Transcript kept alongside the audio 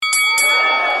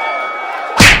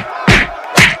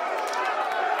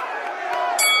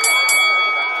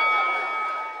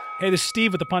Hey, this is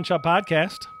Steve with the Punch Up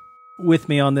Podcast. With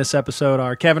me on this episode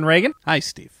are Kevin Regan. Hi,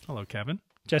 Steve. Hello, Kevin.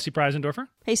 Jessie Preisendorfer.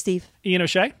 Hey, Steve. Eoin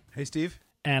O'Shea. Hey, Steve.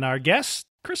 And our guest,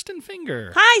 Kristin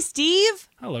Finger. Hi, Steve.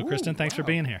 Hello, Kristin. Thanks for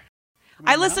being here.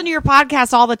 I listen to your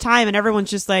podcast all the time, and everyone's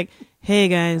just like, hey,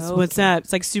 guys, what's up?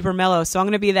 It's like super mellow, so I'm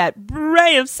going to be that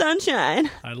ray of sunshine.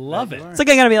 I love it. It's like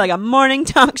I'm going to be like a morning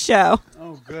talk show.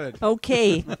 Oh, good.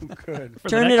 Okay. Good.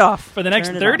 Turn it off. For the next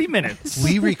Turn it 30 off. minutes.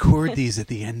 We record these at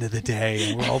the end of the day,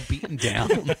 and we're all beaten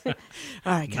down. All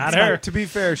right, guys. Not her. To be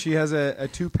fair, she has a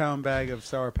 2-pound bag of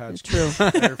Sour Patch True. Kids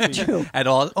at her feet. True. At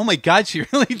all. Oh, my God, she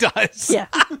really does. Yeah.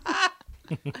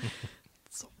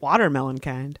 It's watermelon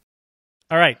kind.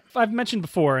 All right. I've mentioned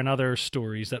before in other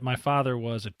stories that my father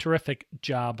was a terrific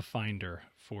job finder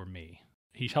for me.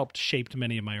 He helped shape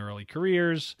many of my early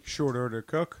careers. Short order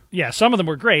cook. Yeah, some of them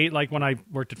were great, like when I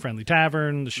worked at Friendly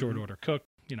Tavern, the short order cook.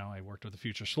 You know, I worked with a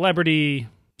future celebrity,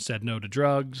 said no to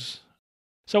drugs.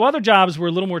 So other jobs were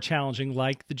a little more challenging,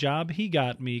 like the job he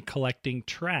got me collecting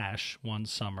trash one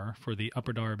summer for the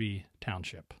Upper Darby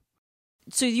Township.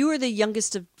 So you were the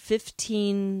youngest of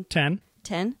 15? 10.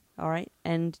 10? All right.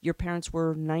 And your parents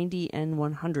were 90 and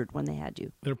 100 when they had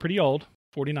you. They were pretty old,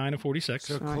 49 and 46,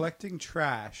 So collecting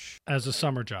trash as a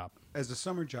summer job. as a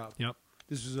summer job. Yep.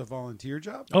 This was a volunteer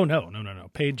job? Oh, no.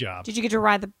 Paid job. Did you get to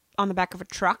ride on the back of a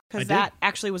truck? I Because did. that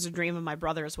actually was a dream of my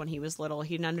brother's when he was little.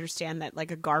 He didn't understand that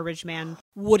like a garbage man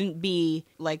wouldn't be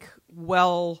like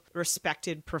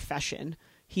well-respected profession.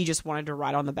 He just wanted to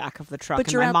ride on the back of the truck. But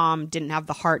And you're my out- mom didn't have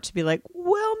the heart to be like,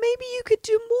 well, maybe you could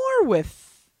do more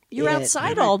with You're it.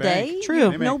 outside They all make bank. day. True. They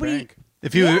make Nobody. bank.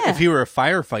 If you Yeah. if he were a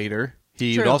firefighter,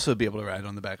 he would True. also be able to ride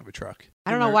on the back of a truck.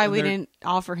 I don't know And why they're- we and they're- didn't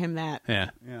offer him that. Yeah.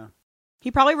 Yeah. He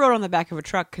probably rode on the back of a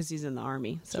truck because he's in the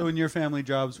Army. So in your family,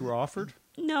 jobs were offered?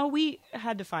 No, we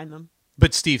had to find them.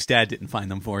 But Steve's dad didn't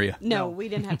find them for you. No, No. we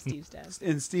didn't have Steve's dad.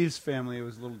 In Steve's family, it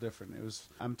was a little different. It was,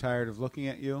 I'm tired of looking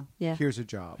at you. Yeah. Here's a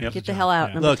job. Yep. Get the hell out.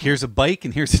 Yeah. Number Look, here's a bike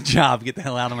and here's a job. Get the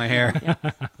hell out of my hair.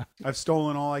 I've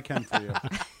stolen all I can for you.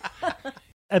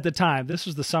 At the time, this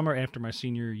was the summer after my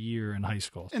senior year in high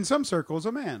school. In some circles,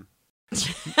 a man.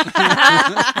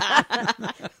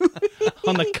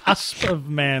 On the cusp of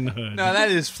manhood. No, that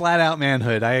is flat out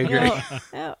manhood. I agree.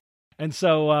 Oh. And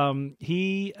so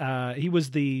he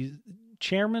was the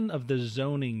chairman of the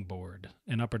zoning board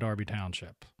in Upper Darby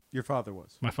Township. Your father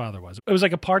was. My father was. It was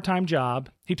like a part-time job.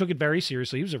 He took it very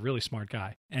seriously. He was a really smart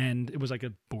guy. And it was like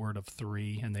a board of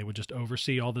 3, and they would just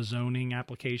oversee all the zoning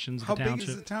applications of How the big township.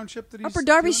 is the township that he's Upper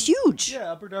Darby's doing? huge.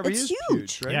 Yeah, Upper Darby It's is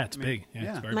huge. right? Yeah, it's I mean, big. Yeah,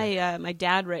 it's very big. My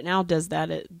dad right now does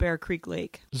that at Bear Creek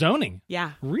Lake. Zoning?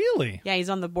 Yeah. Really? Yeah, he's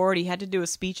on the board. He had to do a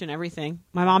speech and everything.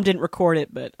 My mom didn't record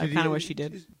it, but I Did kind of he- wish he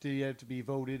did. Did he have to be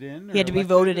voted in? He had to be elected,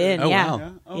 voted or- in, Oh, yeah.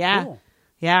 wow. Oh, Yeah. cool.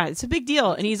 Yeah, it's a big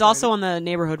deal. And he's also on the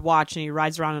neighborhood watch, and he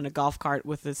rides around in a golf cart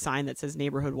with a sign that says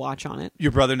neighborhood watch on it.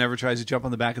 Your brother never tries to jump on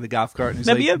the back of the golf cart and he's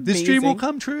That'd like, be this dream will amazing.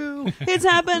 come true. It's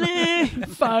happening.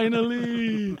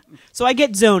 Finally. So I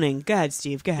get zoning. Go ahead,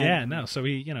 Steve. Go ahead. Yeah, no. So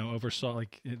he, oversaw,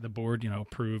 like, the board,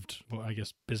 approved, well, I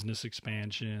guess, business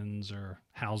expansions or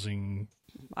housing.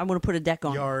 I want to put a deck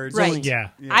on. Yards. Right. Zoning. Yeah.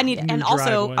 Yeah. I need, New and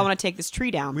also driveway. I want to take this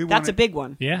tree down. We That's want a big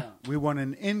one. Yeah. We want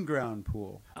an in-ground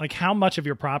pool. Like, how much of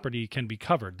your property can be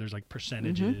covered? There's, like,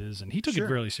 percentages. And he took Sure.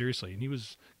 it really seriously, and he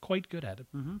was quite good at it.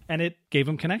 And it gave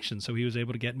him connections, so he was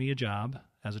able to get me a job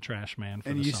as a trash man for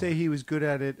And the you summer. say he was good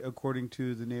at it according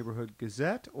to the Neighborhood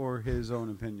Gazette or his own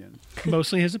opinion?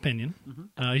 Mostly his opinion.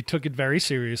 He took it very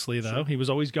seriously, though. He was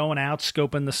always going out,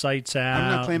 scoping the sites out.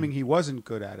 I'm not claiming he wasn't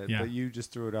good at it, Yeah. but you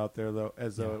just threw it out there though,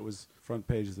 as though it was front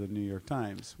page of the New York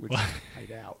Times, which I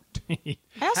doubt. I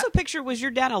also picture, was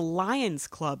your dad a Lions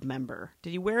Club member?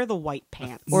 Did he wear the white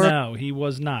pants? Or- No, he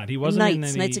was not. He wasn't in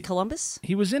any... Knights of Columbus?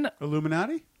 He was in...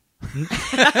 Illuminati?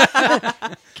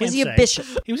 Was he a bishop?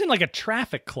 He was in like a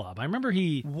traffic club. I remember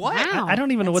he... What? Wow. I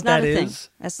don't even know That's what not that a thing. is.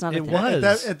 That's not a It thing.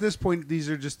 was. At this point, these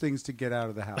are just things to get out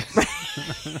of the house.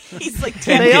 He's like,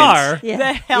 They "Get are. Yeah.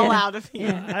 the hell Yeah. out of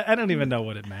here. I don't even know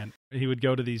what it meant. He would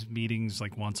go to these meetings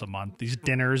like once a month, these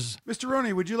dinners. Mr.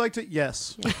 Roney, would you like to?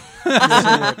 Yes.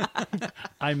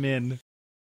 I'm in.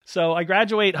 So I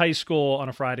graduate high school on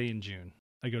a Friday in June.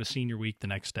 I go to senior week the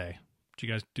next day. Did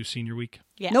you guys do senior week?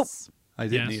 Yes. Nope. I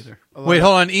didn't Yes. either. A lot Wait, of-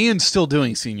 hold on. Ian's still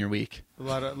doing senior week. A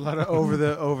lot of over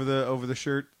the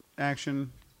shirt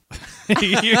action.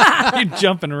 You're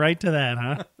jumping right to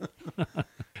that, huh?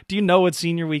 Do you know what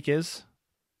senior week is?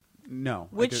 No.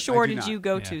 Which I shore do did not. you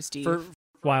go Yeah. to, Steve? For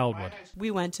Wildwood. We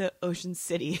went to Ocean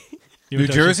City. You New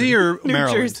went to Ocean Jersey City? or New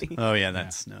Maryland? Jersey. Oh, yeah,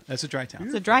 that's a dry town.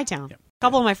 It's a dry town. Yep. A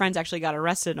couple of my friends actually got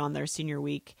arrested on their senior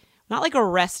week not like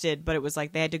arrested, but it was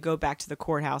like they had to go back to the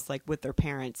courthouse like with their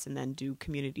parents and then do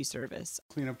community service.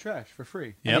 Clean up trash for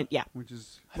free. And yeah. Which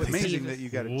is amazing that you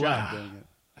got a job doing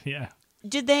it. Yeah.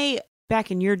 Did they, back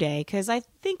in your day, because I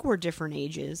think we're different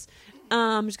ages,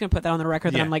 I'm just going to put that on the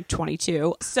record that I'm like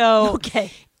 22. So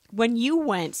Okay. when you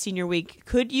went senior week,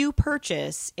 could you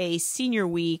purchase a senior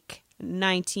week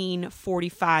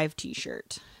 1945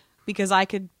 t-shirt? Because I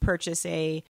could purchase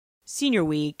a senior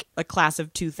week, a class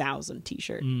of 2000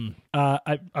 t-shirt. I'm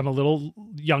a little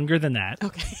younger than that.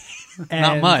 Okay. Not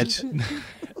And- much.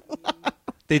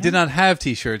 They did not have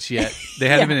T-shirts yet. They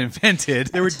hadn't been invented.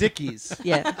 They were Dickies.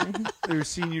 Yeah. They were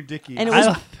senior Dickies. And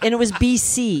it was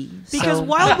BC. Because so-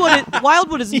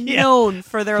 Wildwood is known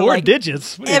for their 4 like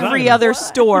digits. What are you every talking about? other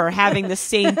store having the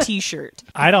same t-shirt.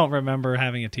 I don't remember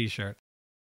having a T-shirt.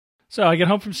 So I get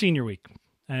home from senior week,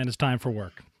 and it's time for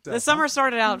work. The summer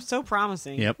started out so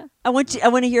promising. Yep. I want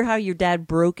to hear how your dad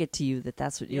broke it to you that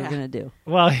that's what you were Yeah. going to do.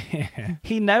 Well,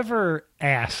 he never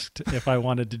asked if I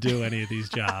wanted to do any of these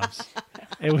jobs.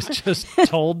 It was just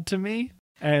told to me,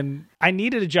 and I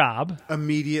needed a job.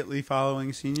 Immediately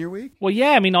following senior week? Well,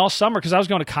 yeah, I mean, all summer, because I was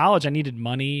going to college. I needed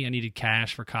money. I needed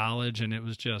cash for college, and it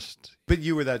was just... But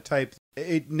you were that type.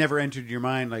 It never entered your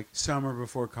mind, like, summer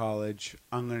before college,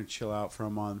 I'm going to chill out for a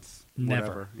month. Never.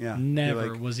 Whatever. Yeah. Never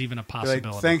You're like, was even a you're possibility.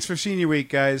 like, thanks for senior week,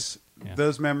 guys. Yeah.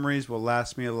 Those memories will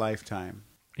last me a lifetime.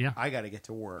 Yeah. I got to get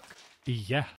to work.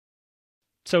 Yeah.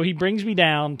 So he brings me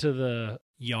down to the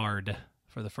yard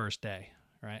for the first day,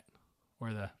 right?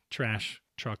 Where the trash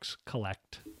trucks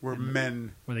collect, We're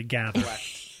men. where they gather.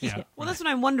 Yeah. Well, that's what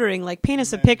I'm wondering. Like, paint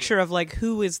us a picture of like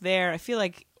who is there. I feel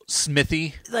like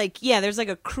Smithy. there's like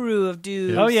a crew of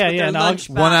dudes. Oh, yeah, with yeah, their no, lunch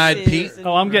One-eyed boxes Pete. and-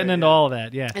 Oh, I'm getting into all of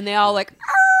that. Yeah. And they all like,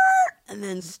 "Arr!" and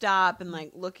then stop and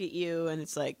like look at you, and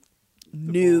it's like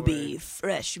newbie,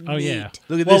 fresh meat. Oh, yeah.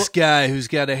 Look at Well- this guy who's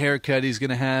got a haircut he's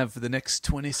going to have for the next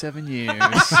 27 years.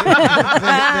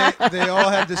 they all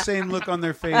had the same look on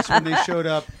their face when they showed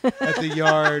up at the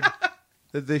yard.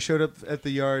 That they showed up at the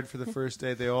yard for the first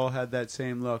day. They all had that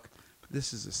same look.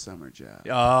 This is a summer job.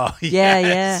 Oh, Yeah,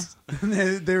 yes.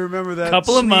 They remember that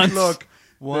Couple of sweet months. look.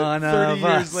 One that 30 of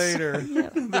years us. later.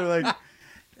 They're like,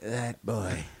 that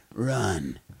boy,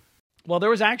 run. Well, there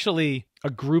was actually a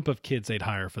group of kids they'd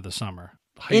hire for the summer.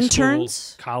 High Interns?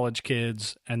 school, college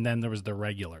kids, and then there was the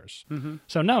regulars. Mm-hmm.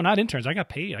 So no, not interns. I got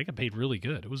paid. I got paid really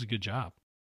good. It was a good job.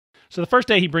 So the first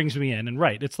day he brings me in, and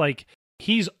right, it's like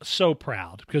he's so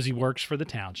proud because he works for the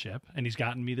township and he's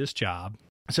gotten me this job.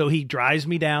 So he drives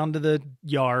me down to the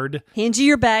yard. Hands you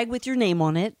your bag with your name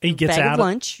on it. He gets bag out of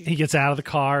lunch. He gets out of the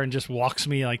car and just walks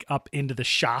me like up into the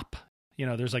shop. You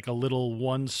know, there's like a little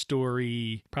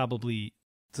 1-story, probably.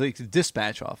 It's like the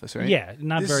dispatch office, right? Yeah,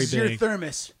 not This very is big. your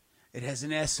thermos. It has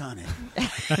an S on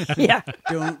it. Yeah.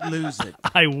 Don't lose it.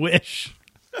 I wish.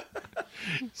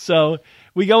 So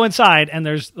we go inside, and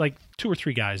there's like 2 or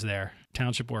 3 guys there,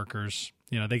 township workers.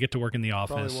 You know, they get to work in the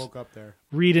Probably office, woke up there.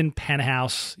 reading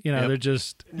Penthouse. You know, Yep. they're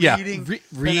just Yeah, Reading,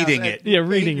 reading Penthouse it. at Yeah,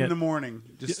 reading 8 it. in the morning.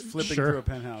 Just flipping sure. through a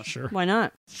Penthouse. sure. Why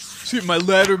not? Shoot, my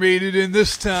ladder made it in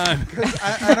this time.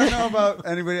 I don't know about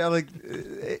anybody.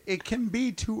 It can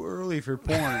be too early for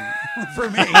porn for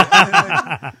me.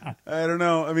 I don't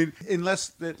know. I mean, unless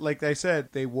that, like I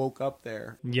said, they woke up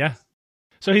there. Yeah.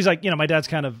 So he's like, you know, my dad's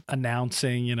kind of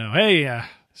announcing, you know, hey,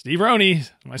 Steve Roney,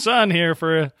 my son here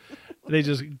for a... They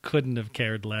just couldn't have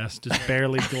cared less. Just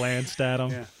barely glanced at him.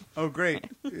 Yeah. Oh, great!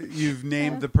 You've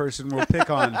named the person we'll pick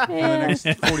on for the next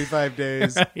 45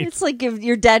 days. It's like if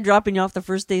your dad dropping you off the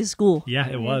first day of school. Yeah,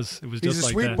 it was. It was He's just a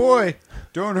like sweet that. boy.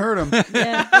 Don't hurt him.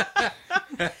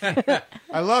 Yeah.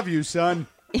 I love you, son.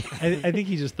 I think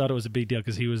he just thought it was a big deal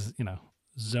because he was, you know,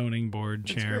 zoning board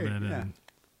That's chairman. great, yeah. And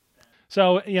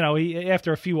so, you know,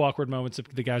 after a few awkward moments,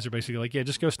 the guys are basically like, yeah,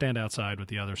 just go stand outside with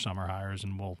the other summer hires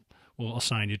and we'll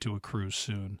assign you to a cruise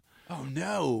soon. Oh,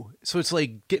 no. So it's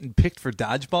like getting picked for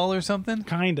dodgeball or something?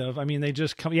 Kind of. I mean, they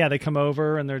just come, they come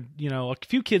over and they're, you know, a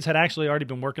few kids had actually already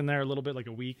been working there a little bit, like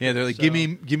a week. Yeah, they're like, So- give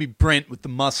me Brent with the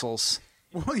muscles.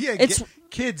 Well, yeah. It's-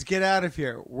 Kids, get out of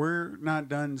here. We're not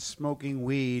done smoking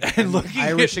weed And and looking at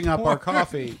Irishing up our porn.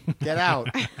 coffee. Get out.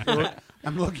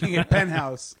 I'm looking at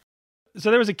Penthouse. So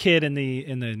there was a kid in the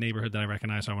neighborhood that I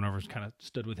recognized. So I went over and kind of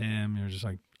stood with him. He was just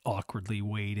like awkwardly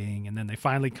waiting. And then they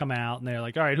finally come out and they're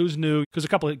like, all right, who's new? Because a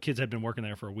couple of kids had been working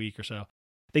there for a week or so.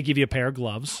 They give you a pair of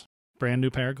gloves, brand new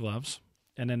pair of gloves.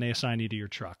 And then they assign you to your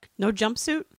truck. No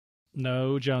jumpsuit?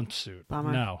 No jumpsuit.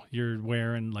 Bummer. No, you're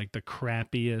wearing like the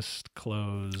crappiest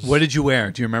clothes. What did you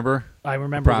wear? Do you remember? I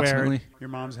remember Approximately. wearing. Your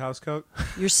mom's house coat.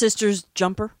 Your sister's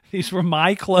jumper. These were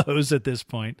my clothes at this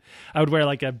point. I would wear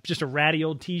like just a ratty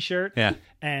old T-shirt Yeah.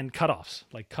 and cutoffs,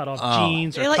 like cutoff Oh.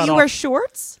 jeans or They let cutoff. you wear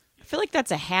shorts? feel like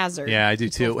that's a hazard. Yeah, I do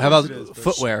too. Of How course about it is, but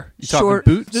footwear? You short-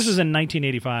 talking boots? This is in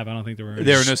 1985. I don't think there were.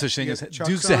 There were no such thing Yeah, as Chucks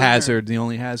Duke's on a or- hazard. The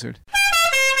only hazard.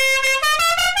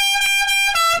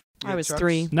 I was Chucks?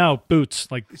 3. No boots.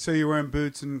 Like So you're wearing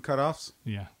boots and cutoffs?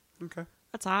 yeah. Okay.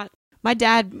 That's hot. My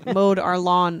dad mowed our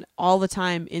lawn all the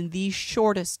time in the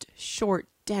shortest short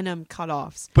denim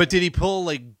cutoffs. But did he pull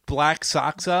like black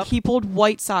socks up? He pulled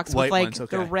white socks White with like ones,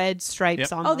 okay. the red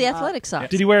stripes Yep. on Oh, the them. athletic socks.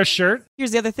 Did he wear a shirt?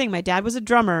 Here's the other thing. My dad was a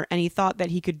drummer, and he thought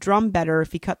that he could drum better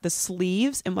if he cut the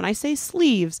sleeves. And when I say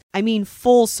sleeves, I mean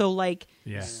full, so like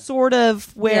Yeah. sort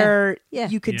of where Yeah.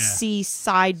 you could Yeah. see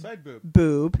side Side boob.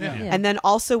 boob. Yeah. Yeah. And then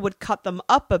also would cut them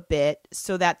up a bit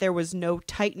so that there was no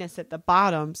tightness at the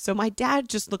bottom. So my dad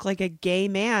just looked like a gay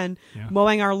man Yeah.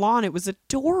 mowing our lawn. It was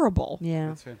adorable. Yeah.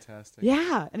 That's fantastic.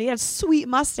 Yeah, and he had a sweet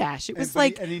mustache. It And- was but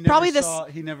like he probably never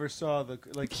this. He never saw the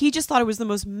like. He just thought it was the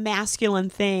most masculine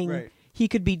thing Right. he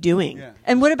could be doing. Yeah.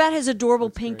 And what about his adorable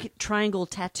That's pink great. triangle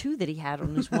tattoo that he had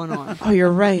on his one arm? Oh,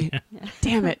 you're right.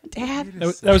 Damn it, Dad.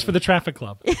 That was for the traffic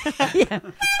club. Yeah.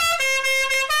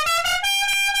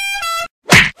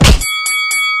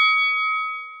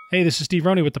 Hey, this is Steve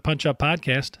Roney with the Punch Up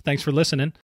Podcast. Thanks for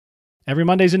listening. Every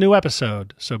Monday's a new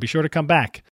episode, so be sure to come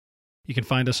back. You can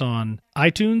find us on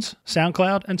iTunes,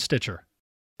 SoundCloud, and Stitcher.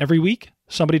 Every week,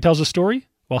 somebody tells a story,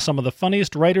 while some of the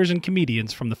funniest writers and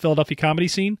comedians from the Philadelphia comedy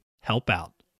scene help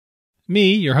out.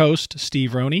 Me, your host,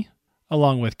 Steve Roney,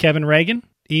 along with Kevin Regan,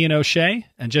 Eoin O'Shea,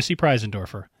 and Jessie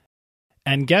Preisendorfer,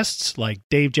 and guests like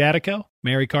Dave Jadico,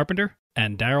 Mary Carpenter,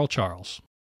 and Daryl Charles.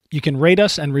 You can rate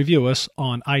us and review us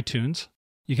on iTunes.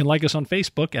 You can like us on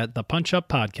Facebook at The Punch Up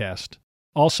Podcast.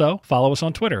 Also, follow us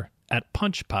on Twitter at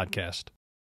Punch Podcast.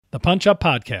 The Punch Up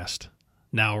Podcast.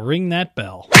 Now ring that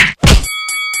bell.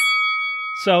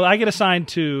 So I get assigned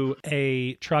to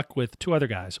a truck with 2 other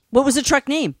guys. What was the truck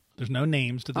name? There's no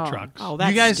names to the Oh. trucks. Oh, that's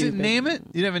You guys stupid. didn't name it?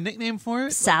 You didn't have a nickname for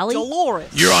it? Sally? Dolores.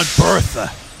 You're on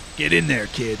Bertha. Get in there,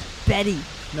 kid. Betty.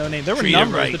 No name. There were Treat 'em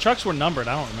numbers. right. The trucks were numbered.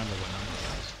 I don't remember what number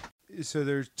it was. So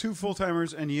there's 2 full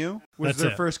timers and you. Was That's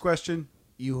their it. first question?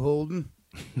 You holding?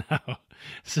 No.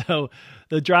 So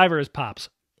the driver is Pops.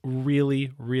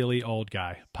 Really, really old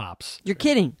guy. Pops. You're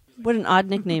kidding. What an odd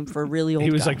nickname for a really old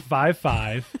He was guy. like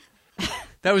 5'5".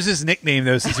 That was his nickname,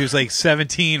 though, since he was like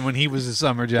 17 when he was a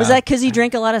summer job. Was that because he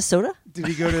drank a lot of soda? Did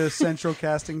he go to Central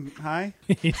Casting High?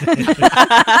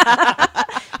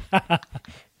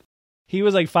 He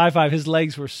was like 5'5". His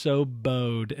legs were so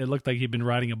bowed. It looked like he'd been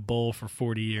riding a bull for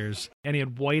 40 years. And he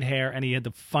had white hair, and he had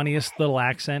the funniest little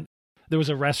accent. There was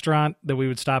a restaurant that we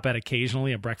would stop at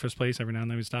occasionally, a breakfast place. Every now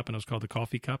and then we'd stop, and it was called the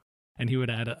Coffee Cup. And he would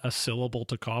add a syllable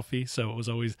to coffee, so it was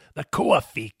always the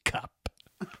Coffee Cup.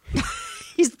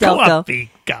 He's Delco.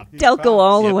 Coffee Cup. Delco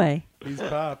all the Yep. way. He's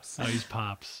Pops. Oh, he's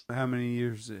Pops. How many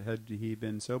years had he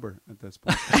been sober at this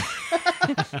point?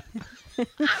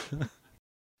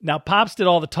 Now, Pops did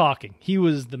all the talking. He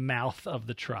was the mouth of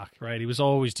the truck, right? He was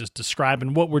always just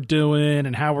describing what we're doing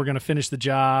and how we're going to finish the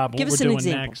job, Give what us we're an doing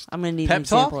example. next. I'm going to need an Pep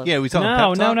example. talk? of Yeah, we talking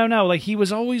No, pep talk? no. Like, he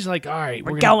was always like, all right,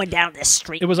 We're gonna- going down this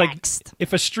street It was like, next.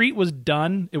 if a street was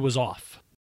done, it was off.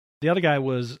 The other guy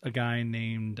was a guy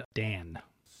named Dan.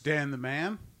 Dan the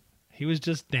man? He was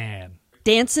just Dan.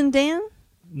 Dancing Dan?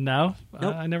 No,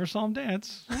 Nope. I never saw him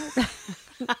dance.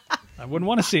 I wouldn't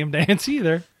want to see him dance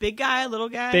either. Big guy, little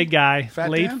guy. Big guy, Fat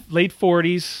late Dan?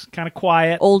 40s, kind of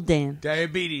quiet. Old Dan.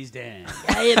 Diabetes Dan.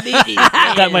 Diabetes.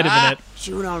 That might have been it.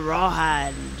 Chewing on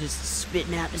rawhide and just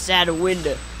spitting out the side of the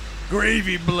window.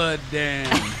 Gravy blood Dan.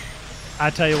 I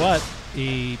tell you what,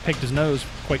 he picked his nose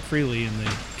quite freely in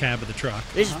the cab of the truck.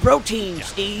 This is protein,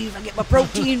 Steve. I get my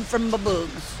protein from my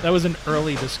bugs. That was an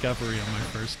early discovery on my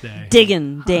first day.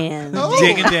 Digging Dan.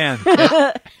 Digging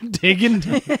Dan.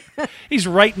 Digging. He's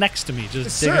right next to me,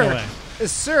 just digging away.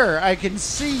 Sir, I can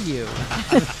see you.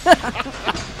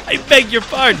 I beg your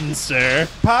pardon, sir.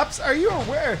 Pops, are you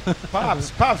aware?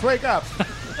 Pops, wake up.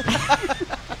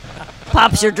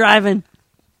 Pops, you're driving.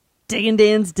 Digging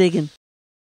Dan's digging.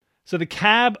 So the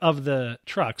cab of the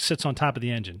truck sits on top of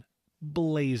the engine,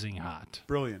 blazing hot.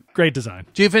 Brilliant. Great design.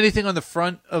 Do you have anything on the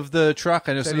front of the truck?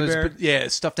 I know Teddy sometimes, bear? yeah,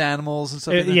 stuffed animals and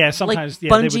stuff like that. Yeah, sometimes.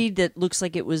 Like yeah, they bungee that looks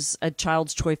like it was a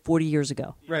child's toy 40 years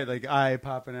ago. Right, like eye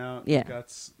popping out, Yeah.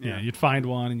 guts. yeah, you'd find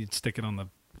one and you'd stick it on the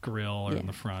grill or Yeah. in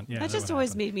the front. Yeah, That just would always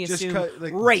happen. made me Just assume cut,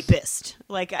 like- rapist.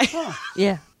 Like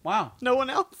Yeah. Wow. no one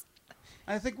else.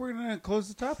 I think we're gonna close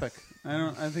the topic.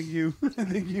 I think you.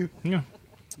 Yeah.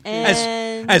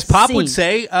 And As Pop scene. would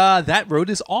say, that road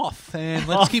is off, and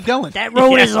let's keep going. That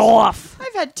road Yes. is off.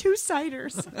 I've had 2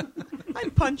 ciders.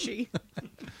 I'm punchy.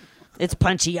 It's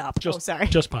punchy up. Just, sorry.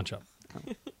 Just punch up.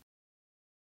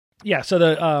 Yeah,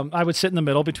 so I would sit in the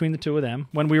middle between the two of them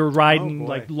when we were riding Oh, boy.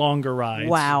 like longer rides.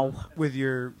 Wow. With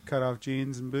your cut-off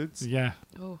jeans and boots? Yeah.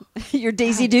 Your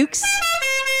Daisy Dukes?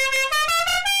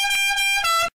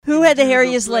 Who had the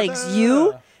hairiest legs?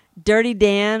 You, Dirty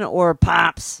Dan, or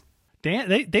Pops? Dan,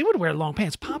 they would wear long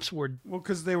pants. Pops wore. Well,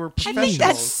 because they were I professionals. think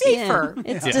that's safer. Yeah.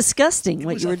 It's disgusting It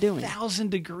what was you were doing.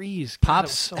 1,000 degrees. God, it was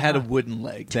Pops so had a hot. wooden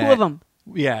leg. Two of them.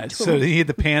 Yeah, so he had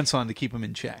the pants on to keep him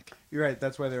in check. You're right.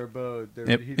 That's why they were bowed.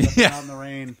 Yep. He left them out in the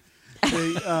rain.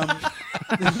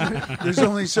 There's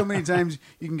only so many times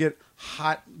you can get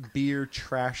hot beer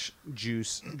trash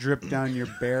juice dripped down your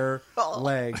bare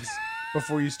legs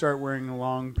before you start wearing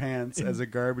long pants as a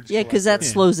garbage Yeah, because that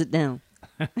collector. slows it down.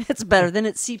 It's better. Then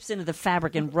it seeps into the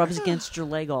fabric and rubs against your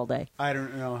leg all day. I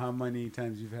don't know how many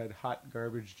times you've had hot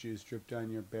garbage juice dripped down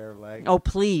your bare leg. Oh,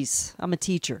 please. I'm a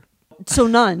teacher. So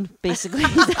none, basically.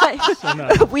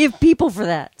 none. We have people for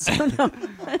that. So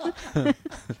no.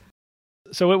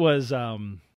 So it was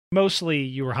mostly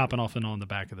you were hopping off and on the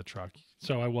back of the truck.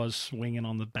 So I was swinging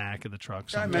on the back of the truck.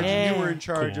 I sometimes. imagine you were in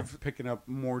charge Cool. of picking up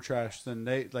more trash than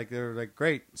they were like,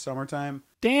 great, summertime.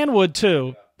 Dan would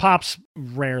too. Pops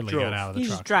rarely Drove. got out of the He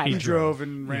truck. just drive. He He drove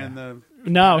and ran Yeah.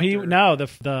 the...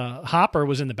 The hopper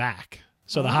was in the back.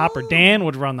 So the hopper, Dan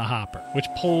would run the hopper, which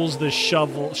pulls the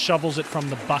shovels it from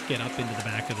the bucket up into the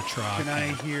back of the truck. Can I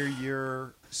hear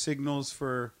your signals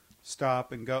for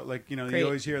stop and go? Like, you know, Great. you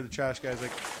always hear the trash guys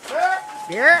like,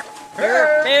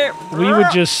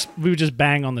 We would just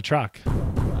bang on the truck.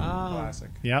 classic.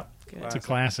 Yep. Good. It's a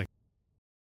classic.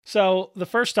 So the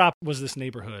first stop was this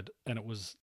neighborhood, and it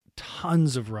was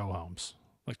tons of row homes,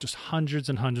 like just hundreds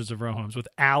and hundreds of row homes with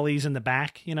alleys in the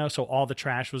back, you know, so all the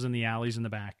trash was in the alleys in the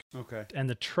back. Okay. And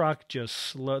the truck just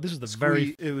slow. This was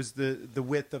the It was the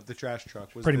width of the trash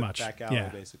truck was Pretty the much, back alley, yeah.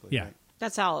 basically. Yeah. Right?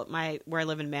 That's how where I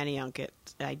live in Manayunk,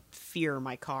 I fear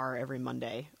my car every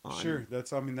Monday. Sure,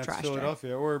 that's trash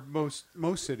Philadelphia or most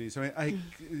cities. I mean,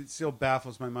 it still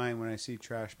baffles my mind when I see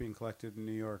trash being collected in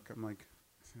New York. I'm like,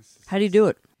 How do you do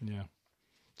it? Yeah.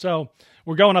 So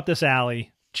we're going up this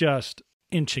alley, just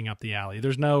inching up the alley.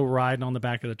 There's no riding on the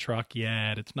back of the truck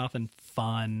yet. It's nothing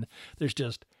fun. There's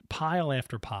just pile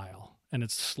after pile, and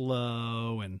it's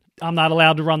slow. And I'm not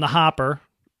allowed to run the hopper.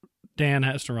 Dan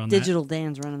has to run Digital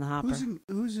Dan's running the hopper.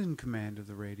 who's in command of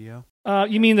the radio?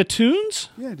 that. You mean the tunes?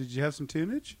 Yeah, did you have some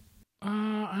tunage?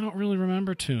 I don't really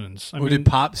remember tunes. Or did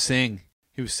Pop sing?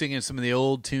 He was singing some of the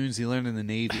old tunes he learned in the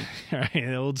Navy. right,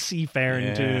 the old seafaring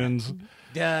Yeah. tunes.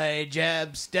 Die,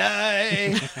 Jabs,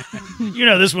 die. You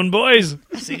know this one, boys.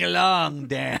 Sing along,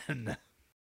 Dan.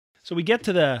 So we get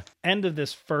to the end of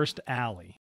this first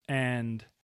alley, and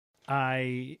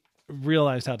I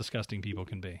realized how disgusting people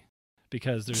can be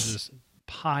because there's this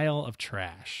pile of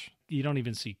trash. You don't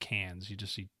even see cans. You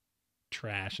just see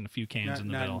trash and a few cans in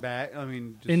the not middle. in bag. I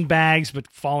mean, just, In bags, but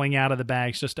falling out of the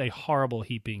bags. Just a horrible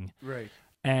heaping. right.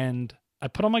 And I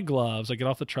put on my gloves. I get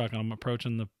off the truck, and I'm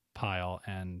approaching the pile,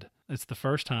 and it's the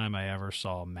first time I ever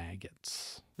saw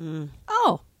maggots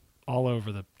Oh, all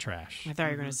over the trash. I thought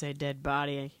you were going to say dead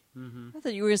body. I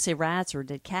thought you were going to say rats or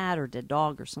dead cat or dead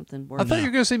dog or something. I thought you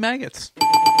were going to say maggots.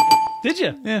 Did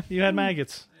you? Yeah. You had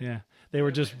maggots. Yeah. They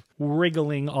were just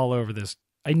wriggling all over this.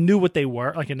 I knew what they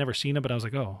were. Like, I'd never seen them, but I was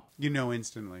like, oh, You know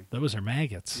instantly. those are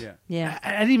maggots. Yeah. Yeah.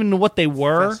 I didn't even know what they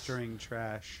were Festering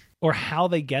trash. or how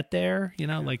they get there. You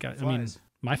know, like, I mean, flies.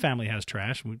 my family has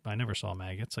trash. I never saw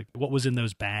maggots. Like, what was in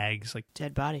those bags? Like,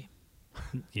 Dead body.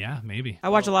 yeah, maybe. I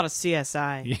watch a lot of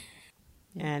CSI. Yeah.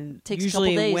 And Takes a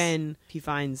usually couple days. when he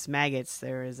finds maggots,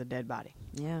 there is a dead body.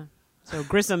 Yeah. So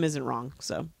Grissom isn't wrong.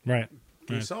 So Right. Case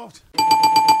Right. solved.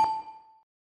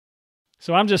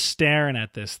 So I'm just staring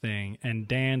at this thing, and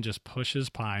Dan just pushes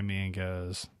by me and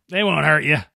goes, "They won't hurt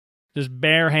you. Just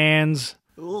bare hands,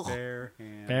 Bare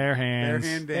hand. bare hands, Bare hand.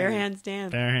 Dan. bare hands, Dan.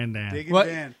 bare hand Dan." Digging What?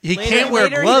 Dan. He Later- can't wear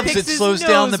later he gloves. picks It his slows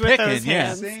down the nose with picking. those Yeah.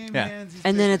 hands. Same Yeah. hands he's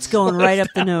And then digging. it's going right up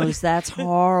the nose. That's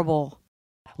horrible.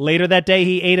 Later that day,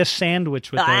 he ate a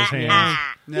sandwich with those hands.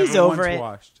 Never He's over once it.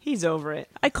 washed. He's over it.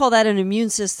 I call that an immune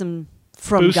system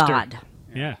from Booster. God.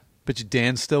 Yeah. But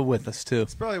Dan's still with us, too.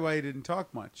 That's probably why he didn't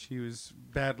talk much. He was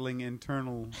battling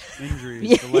internal injuries.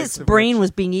 Yeah, the likes his of brain which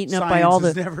was being eaten up by science all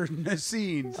has the never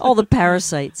seen. all the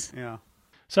parasites. Yeah.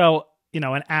 So,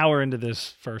 an hour into this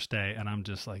first day, and I'm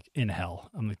just like in hell.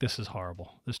 I'm like, this is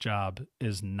horrible. This job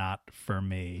is not for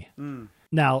me.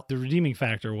 Now, the redeeming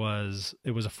factor was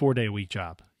it was a 4-day-a-week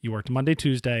job. You worked Monday,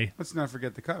 Tuesday. Let's not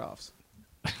forget the cutoffs.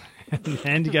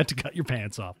 and you got to cut your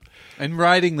pants off. And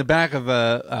riding the back of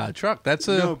a truck. That's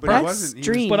a... No, but That's it wasn't. He was-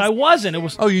 dream. But I wasn't. It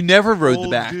was. Oh, you never rode the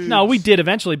Old back. dude. No, we did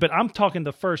eventually, but I'm talking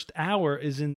the first hour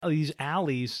is in these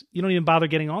alleys. You don't even bother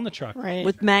getting on the truck. Right.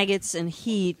 With maggots and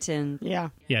heat and yeah.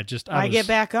 Yeah, just I was- get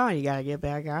back on. You got to get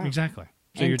back on. Exactly.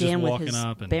 So and you're just Dan with walking his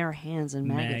up and bare hands and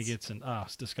maggots. and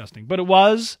it's disgusting. But it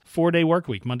was 4-day work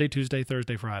week: Monday, Tuesday,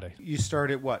 Thursday, Friday. You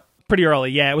start at what? Pretty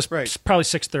early, yeah. It was Right. probably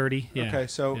 6:30. Yeah. Okay,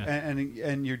 so yeah.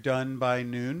 and you're done by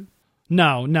noon.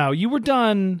 No, you were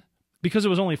done because it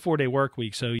was only 4-day work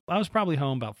week. So I was probably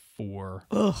home about 4.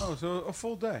 Oh, so a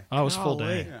full day. Oh, it was full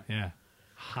Golly. day. Yeah.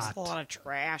 Hot. It's a lot of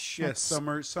trash. Yes,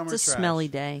 summer It's trash. a smelly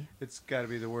day. It's got to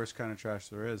be the worst kind of trash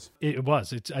there is. It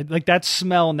was. It's like that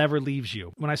smell never leaves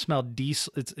you. When I smell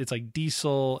diesel, it's like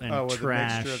diesel and with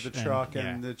trash. the mixture of the truck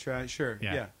and the trash. Sure,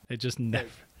 yeah. It just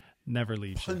never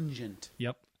leaves you. Pungent.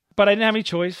 Yep. But I didn't have any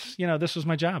choice. You know, this was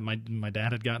my job. My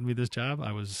dad had gotten me this job.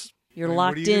 I was You're I mean,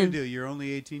 locked what are you in. gonna do? You're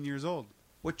only 18 years old.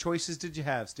 What choices did you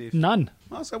have, Steve? none.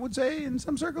 Well, so I would say in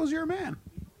some circles you're a man.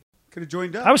 Could have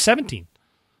joined up. I was 17.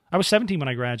 I was 17 when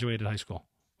I graduated high school.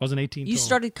 I wasn't 18. You till-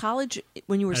 started college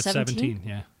when you were at 17?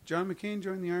 Yeah. John McCain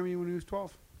joined the army when he was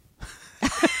 12.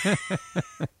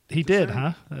 He did,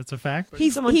 huh? That's a fact.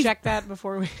 Someone check that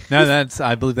before we. No,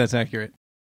 I believe that's accurate.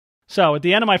 So at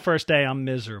the end of my first day, I'm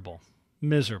miserable.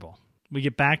 Miserable. We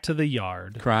get back to the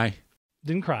yard. Cry.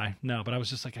 Didn't cry, no, but I was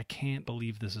just like, I can't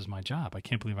believe this is my job. I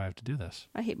can't believe I have to do this.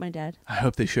 I hate my dad. I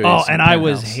hope they show you Oh, some and I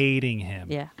was penthouse. hating him.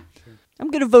 Yeah. I'm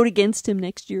going to vote against him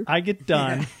next year. I get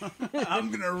done. I'm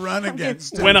going to run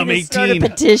against him. When I'm gonna start a 18.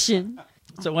 petition.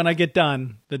 So when I get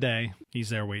done the day, he's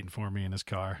there waiting for me in his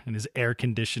car, in his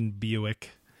air-conditioned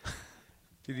Buick.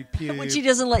 Did he peel Which your- he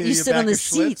doesn't let peel you your sit on back the of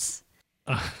Schlitz? seats.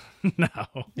 No.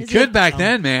 You could back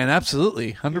then, man.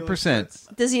 Absolutely. Peel your 100%.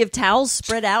 Schlitz? Does he have towels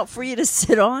spread out for you to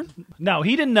sit on? No,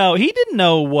 he didn't know. He didn't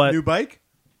know what. New bike?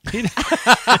 Look what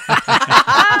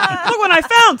I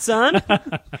found, son.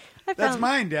 That's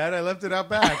mine, Dad. I left it out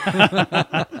back.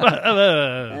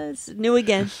 It's new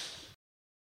again.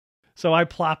 So I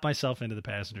plop myself into the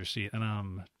passenger seat, and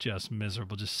I'm just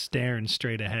miserable, just staring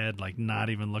straight ahead, like not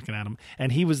even looking at him.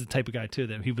 And he was the type of guy too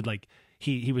that he would like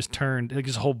he was turned, like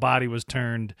his whole body was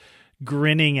turned,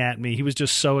 grinning at me. He was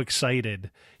just so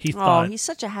excited. He Oh, thought he's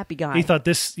such a happy guy. he thought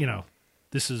this,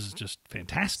 this is just It's the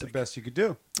fantastic. best you could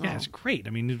do. Yeah, it's great.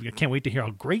 I mean, I can't wait to hear how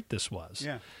great this was.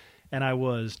 Yeah. And I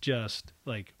was just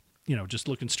like, just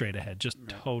looking straight ahead, just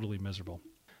totally miserable.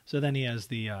 So then he has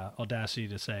the audacity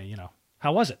to say,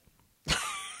 how was it?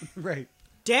 Right.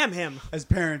 Damn him. As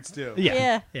parents do.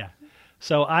 Yeah.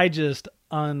 So I just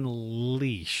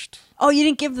unleashed. Oh, you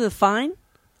didn't give the fine?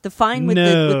 The fine with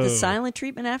No. the silent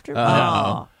treatment after?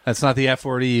 Oh. That's not the F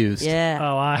word he used. Yeah.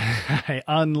 Oh, I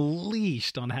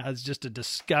unleashed on how it's just a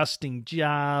disgusting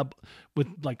job with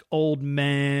like old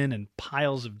men and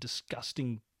piles of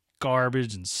disgusting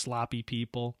garbage and sloppy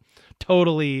people.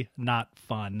 Totally not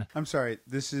fun. I'm sorry.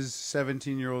 This is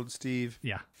 17-year-old Steve.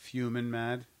 Yeah. Fuming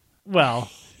mad. Well,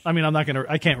 I mean,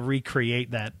 I can't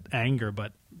recreate that anger,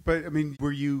 but But, I mean,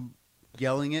 were you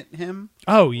yelling at him?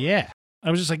 oh yeah. I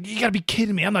was just like, you gotta be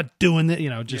kidding me. I'm not doing that.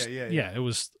 Yeah. It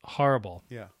was horrible.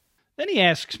 Yeah. Then he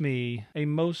asks me a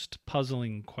most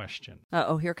puzzling question.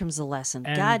 Uh-oh, here comes the lesson.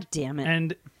 And- God damn it.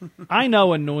 And I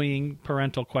know annoying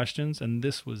parental questions, and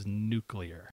this was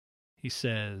nuclear. He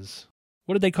says,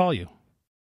 what did they call you?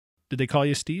 Did they call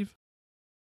you Steve?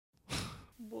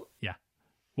 Yeah.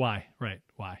 Why? Right.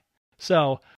 Why?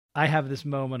 So I have this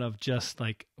moment of just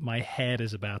like my head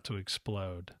is about to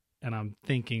explode. And I'm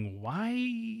thinking,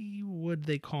 why would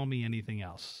they call me anything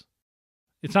else?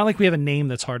 It's not like we have a name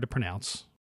that's hard to pronounce,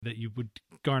 that you would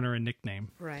garner a nickname.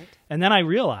 Right. And then I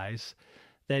realized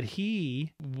that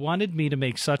he wanted me to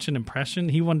make such an impression.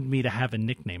 He wanted me to have a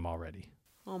nickname already.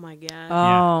 Oh my god.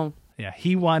 Oh. Yeah,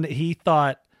 he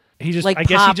thought, he just, Like I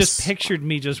guess he Pops. just pictured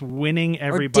me just winning Or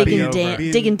everybody digging over. Dan.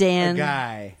 Being Digging Dan. A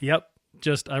guy. Yep,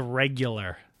 just a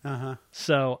regular. Uh-huh.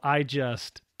 So I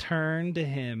just turned to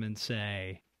him and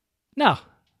say, no,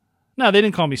 they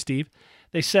didn't call me Steve.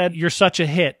 They said, you're such a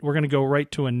hit, we're going to go right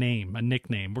to a name, a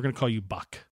nickname. We're going to call you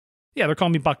Buck. Yeah, they're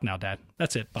calling me Buck now, Dad.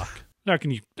 That's it, Buck. They're not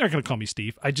going to call me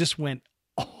Steve. I just went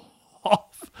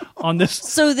off on this.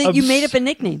 So that you made up a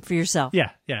nickname for yourself.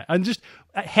 Yeah. I'm just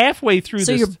halfway through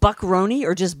So this. you're Buck Roney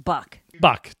or just Buck?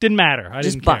 Buck. Didn't matter. I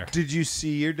Just didn't Buck. care. Did you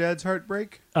see your dad's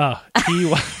heartbreak? He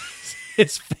was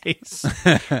his face.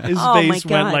 His Oh, my face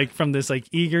went God. like from this like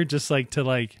eager, just like to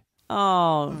like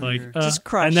Oh. Just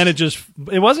crushed. and then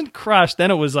it wasn't crushed. Then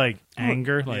it was like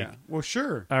anger. Like, Yeah. Well,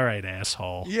 sure. all right,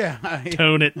 asshole, Yeah.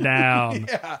 tone it down.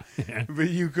 Yeah. But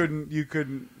you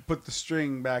couldn't put the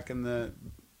string back in the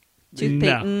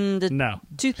Toothpaste. No. The No.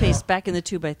 toothpaste back in the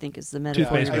tube, I think, is the metaphor.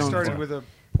 Toothpaste I you're going started for. with a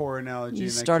poor analogy. You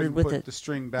and started I couldn't with put it. the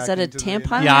string back. Is that a into the tampon?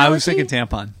 analogy. Yeah, I was Analogy? thinking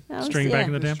tampon. That was- String back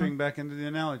in the The tampon? string back into the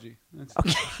analogy. That's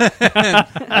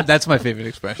That's my favorite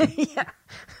expression.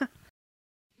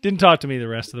 Didn't talk to me the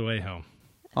rest of the way home.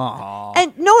 Aww.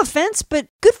 And no offense, but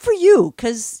good for you,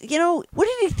 because what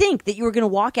did he think, that you were going to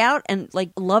walk out and like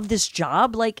love this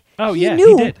job? Like, Oh, he yeah,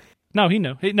 knew. he did. No, he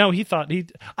knew. He thought he.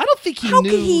 I don't think he How knew.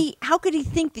 could he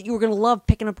think that you were going to love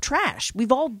picking up trash?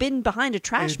 We've all been behind a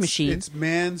trash machine. It's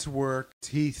man's work.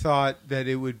 He thought that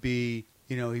it would be,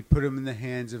 he put him in the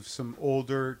hands of some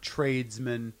older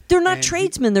tradesmen. They're not and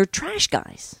tradesmen; they're trash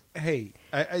guys. Hey,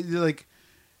 I like.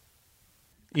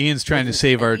 Ian's trying to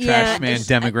save our Yeah, trash man it's-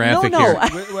 demographic no,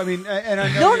 here. I mean, and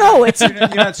I know No, it's you're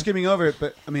not skimming over it,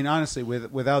 but I mean, honestly,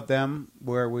 without them,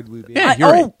 where would we be? Yeah,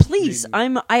 you're right. Please! I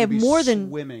mean, I have we'd be more than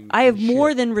swimming I have in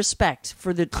more shit. than respect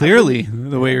for the Clearly,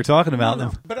 the way you're talking about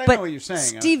them. But I But know what you're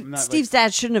saying. Steve's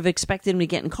dad shouldn't have expected him to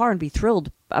get in the car and be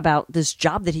thrilled about this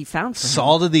job that he found for him.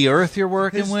 Salt of the earth you're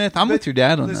working with? I'm with your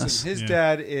dad on listen, this. His Yeah.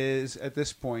 dad is at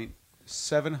this point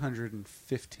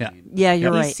 715. Yeah,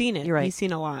 you're right. He's seen it. You're right. He's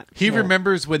seen a lot. He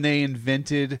remembers when they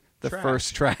invented the Trash.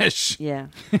 first trash. Yeah,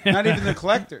 Not even the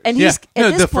collectors. and Yeah, he's at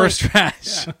no, this the point, first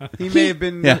trash. He may have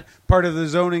been Yeah. part of the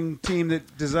zoning team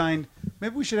that designed.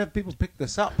 Maybe we should have people pick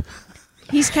this up.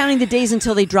 he's counting the days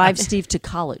until they drive Steve to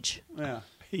college. Yeah.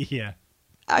 Yeah.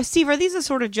 Steve, are these the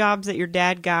sort of jobs that your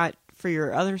dad got for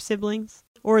your other siblings?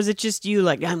 Or is it just you,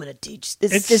 like, I'm going to teach.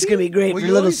 This is going to be great Well, for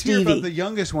you little always hear about Stevie. the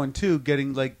youngest one too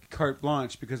getting like carte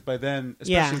blanche because by then,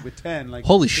 especially Yeah. with 10, like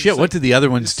Holy it's shit, like- what did the other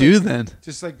ones just do like- then?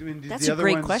 Just like That's the a other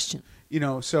great ones, question.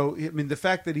 So I mean, the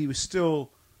fact that he was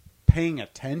still paying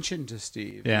attention to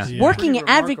Steve, Yeah. is Yeah. Working, pretty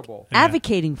remarkable.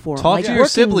 advocating for him. Talk like to your working-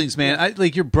 siblings, man.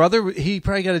 Like your brother, he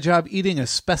probably got a job eating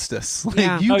asbestos. Like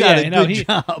Yeah. you Oh, got yeah, a no, good he-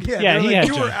 job. Yeah, Yeah, they're he like, had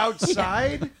you were jobs.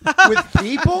 outside with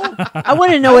people. I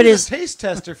want to know I what was his. a taste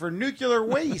tester for nuclear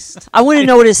waste. I want to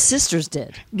know what his sisters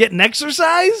did. Getting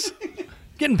exercise?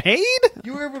 Getting paid?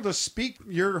 You were able to speak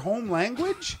your home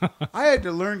language. I had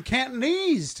to learn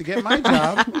Cantonese to get my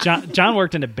job. John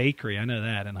worked in a bakery. I know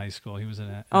that in high school. He was in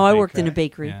a. Oh, I worked in a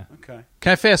bakery. Yeah. Okay.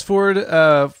 Can I fast forward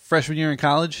freshman year in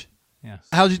college? Yeah.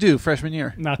 How'd you do freshman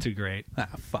year? Not too great. Ah,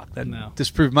 fuck. That No.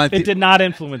 disproved my It did not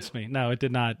influence me. No, it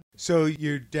did not. So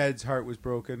your dad's heart was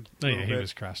broken. Oh, a yeah, little he bit.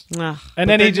 was crushed. Ugh. And But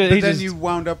then he just. But he then just- you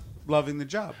wound up loving the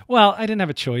job. Well, I didn't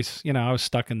have a choice. I was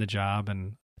stuck in the job,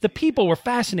 and the people were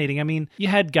fascinating. I mean, you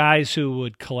had guys who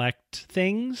would collect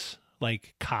things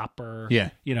like copper, Yeah.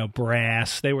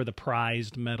 brass. They were the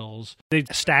prized metals.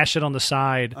 They'd stash it on the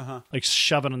side, like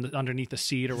shove it underneath the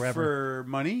seat or whatever. For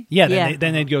money? Yeah, Yeah.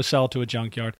 then they'd go sell it to a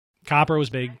junkyard. Copper was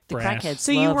big, The brass. crackheads.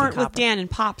 So you love the weren't with copper. Dan and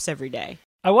Pops every day.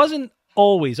 I wasn't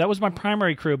always. That was my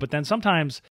primary crew, but then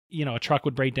sometimes, a truck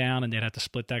would break down and they'd have to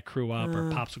split that crew up,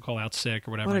 or Pops would call out sick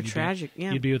or whatever. What a and you'd be- tragic,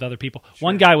 yeah. You'd be with other people.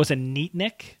 One guy was a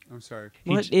neatnik. I'm sorry.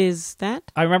 What is that?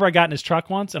 I remember I got in his truck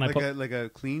once and I Like put. like a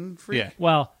clean freak? Yeah.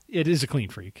 Well, it is a clean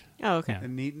freak. Oh, okay. Yeah. A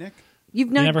neat Nick?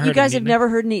 You've never heard you of guys have Neatnik? never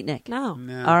heard Neatnik. No.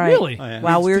 No. All right. Really? Oh, yeah.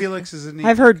 Wow, we're Felix is a neat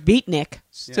I've heard Beatnik.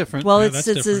 It's different. well. Yeah, It's that's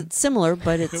it's different. similar,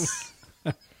 but it's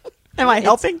Am I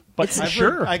helping? But It's- I've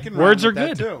sure, heard, I can words are rhyme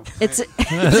with good.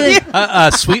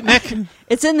 that too. Sweet Nick?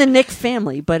 it's in the Nick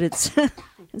family, but it's.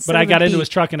 But I got into his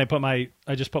truck and I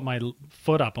just put my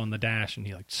foot up on the dash and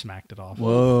he like smacked it off. He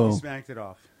Whoa. smacked it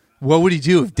off. What would he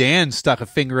do if Dan stuck a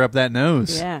finger up that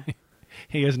nose? Yeah.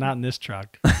 He is not in this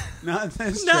truck. Not in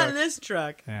this Not truck, in this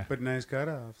truck. Yeah. but nice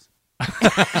cutoffs.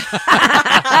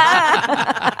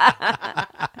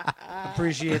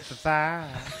 Appreciate the thigh.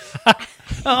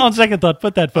 On second thought,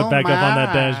 put that foot Oh back up on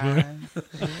that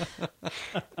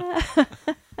my. dashboard.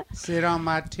 Sit on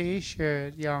my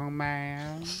T-shirt, young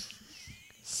man.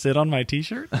 Sit on my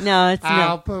T-shirt. No, it's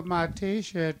I'll no. put my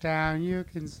T-shirt down. You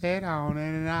can sit on it,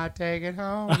 and I'll take it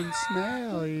home and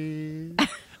smell you.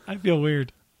 I feel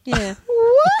weird. Yeah.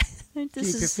 What? Keep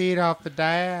This your is feet off the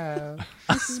dial.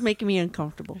 this is making me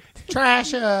uncomfortable.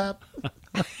 Trash up.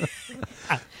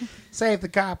 Save the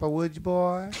copper, would you,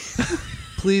 boy?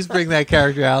 Please bring that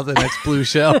character out the next Blue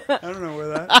show. I don't know where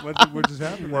that. What just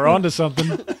happened? We're on to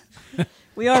something.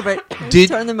 We are, but Did-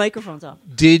 turn the microphones off.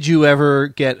 Did you ever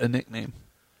get a nickname?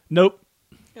 Nope.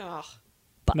 Ugh.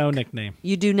 No nickname.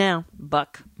 You do now,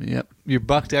 Buck. Yep. You're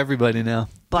bucked everybody now.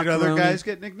 Buck Did other Roney. guys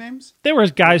get nicknames? There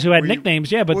was guys who had Were you-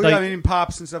 nicknames, yeah, but well, like, I mean,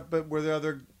 pops and stuff. But were there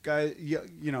other guys?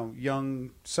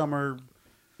 Young summer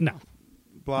no.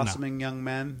 blossoming young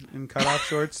men in cutoff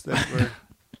shorts that were.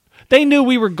 They knew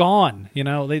we were gone. They're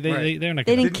not. They Gonna, didn't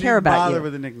Didn't care even about bother you.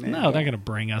 with a nickname. no, they're going to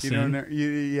bring us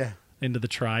Yeah. into the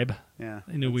tribe. Yeah.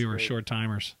 They knew we that's were great. short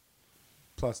timers.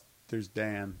 Plus there's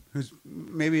Dan, who's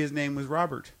maybe his name was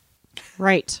Robert.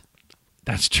 Right.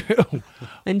 That's true.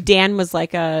 And Dan was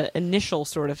like a initial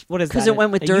sort of, what is that? 'Cause it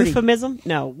went with a dirty. euphemism?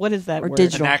 No, what is that Or word?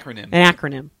 digital. An acronym. An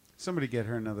acronym. Somebody get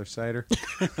her another cider.